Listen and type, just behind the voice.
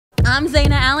I'm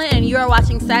Zaina Allen, and you are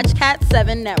watching Satchcat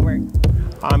 7 Network.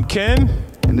 I'm Ken.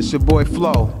 And it's your boy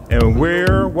Flo. And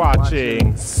we're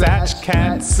watching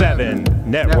Satchcat 7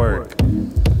 Network.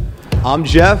 I'm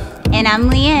Jeff. And I'm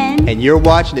Leanne. And you're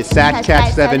watching the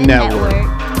Satchcat 7 Network.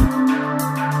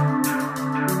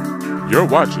 You're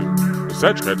watching the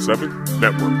Satchcat 7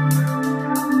 Network.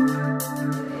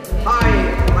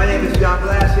 Hi, my name is John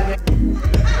Glass.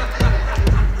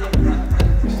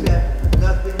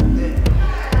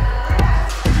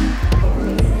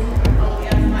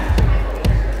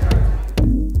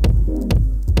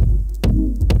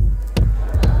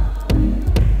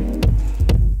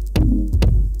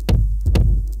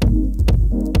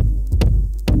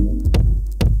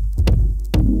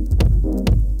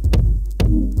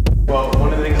 Well,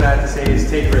 one of the things I have to say is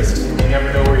take risks. You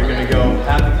never know where you're going to go.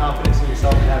 Have the confidence in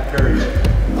yourself and have courage.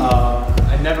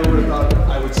 I never would have thought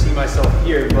I would see myself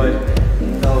here, but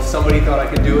somebody thought I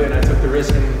could do it, and I took the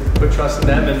risk and put trust in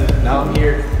them, and now I'm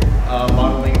here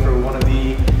modeling for one of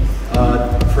the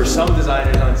for some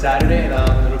designers on Saturday, and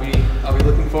I'll be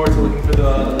looking forward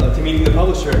to meeting the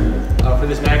publisher for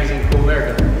this magazine, Cool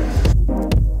America.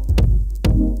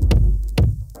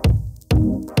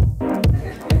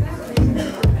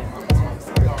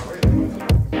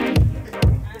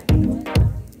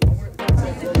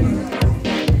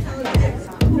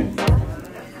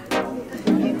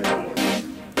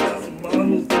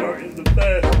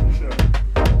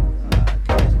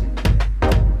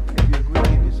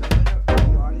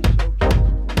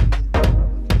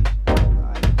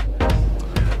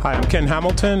 Hi, I'm Ken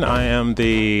Hamilton. I am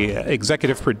the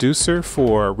executive producer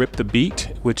for Rip the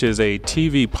Beat, which is a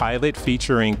TV pilot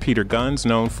featuring Peter Gunz,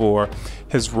 known for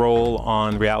his role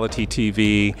on reality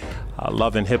TV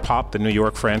Love and Hip Hop, the New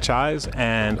York franchise,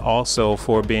 and also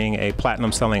for being a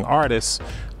platinum-selling artist,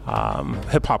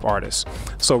 hip hop artist.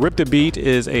 So Rip the Beat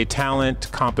is a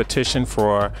talent competition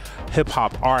for hip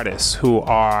hop artists who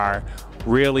are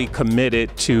really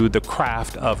committed to the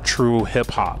craft of true hip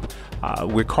hop.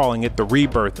 We're calling it the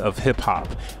rebirth of hip hop.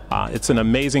 It's an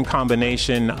amazing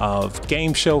combination of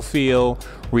game show feel,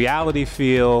 reality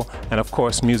feel, and of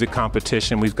course music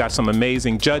competition. We've got some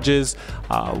amazing judges.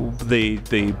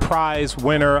 The prize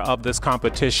winner of this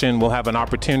competition will have an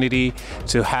opportunity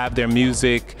to have their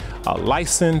music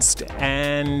licensed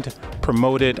and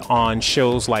promoted on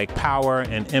shows like Power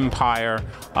and Empire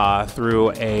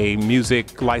through a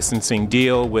music licensing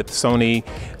deal with Sony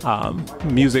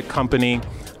Music Company.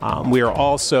 We are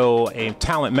also a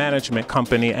talent management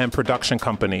company and production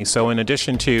company. So in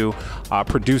addition to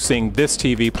producing this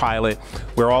TV pilot,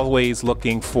 we're always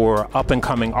looking for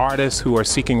up-and-coming artists who are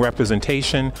seeking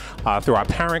representation through our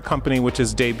parent company, which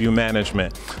is Debut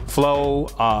Management. Flo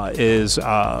is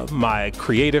my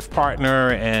creative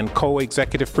partner and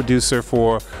co-executive producer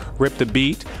for Rip the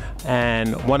Beat.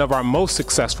 And one of our most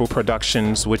successful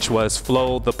productions, which was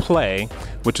Flo the Play,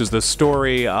 which is the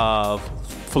story of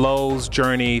Flo's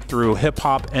journey through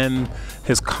hip-hop and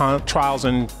his trials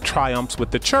and triumphs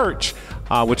with the church,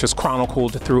 which is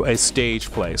chronicled through a stage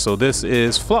play. So this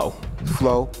is Flo. Just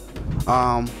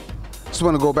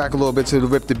want to go back a little bit to the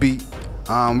Rip the Beat.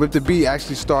 Rip the Beat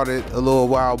actually started a little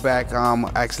while back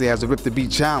actually as a Rip the Beat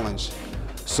challenge.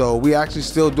 So we actually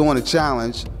still doing a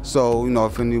challenge. So,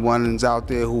 if anyone's out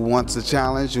there who wants a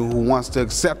challenge or who wants to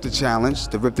accept the challenge,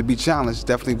 the Rip the Beat challenge,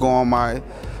 definitely go on my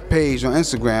page on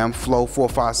Instagram,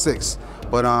 Flo456.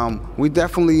 But we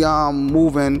definitely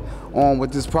moving on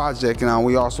with this project, and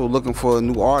we also looking for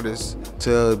new artists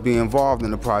to be involved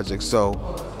in the project. So,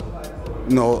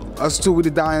 us two, we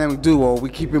the dynamic duo. We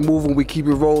keep it moving, we keep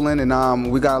it rolling,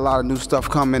 and we got a lot of new stuff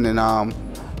coming, and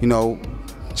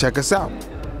check us out.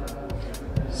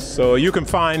 So you can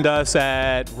find us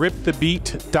at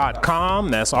ripthebeat.com.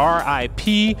 That's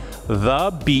RIP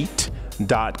the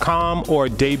beat.com, or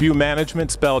Debut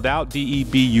Management, spelled out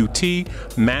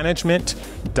DEBUT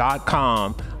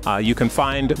management.com. You can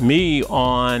find me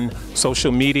on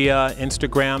social media,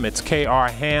 Instagram, it's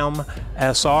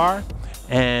KRHamSR,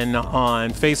 and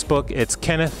on Facebook, it's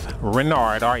Kenneth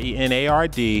Renard,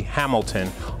 R-E-N-A-R-D, Hamilton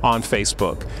on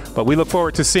Facebook. But we look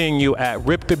forward to seeing you at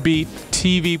Rip the Beat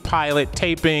TV pilot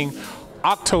taping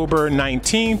October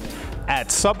 19th at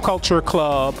Subculture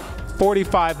Club,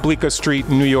 45 Bleecker Street,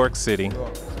 New York City.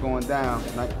 It's going down,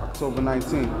 October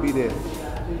 19th. Be there.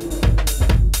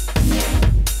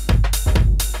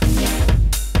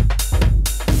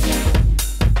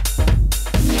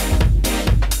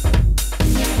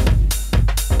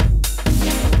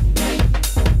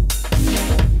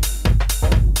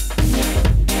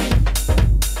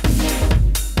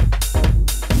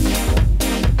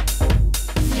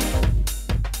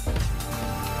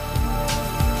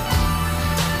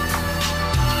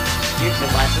 You've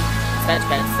been watching Satch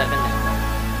Cat 7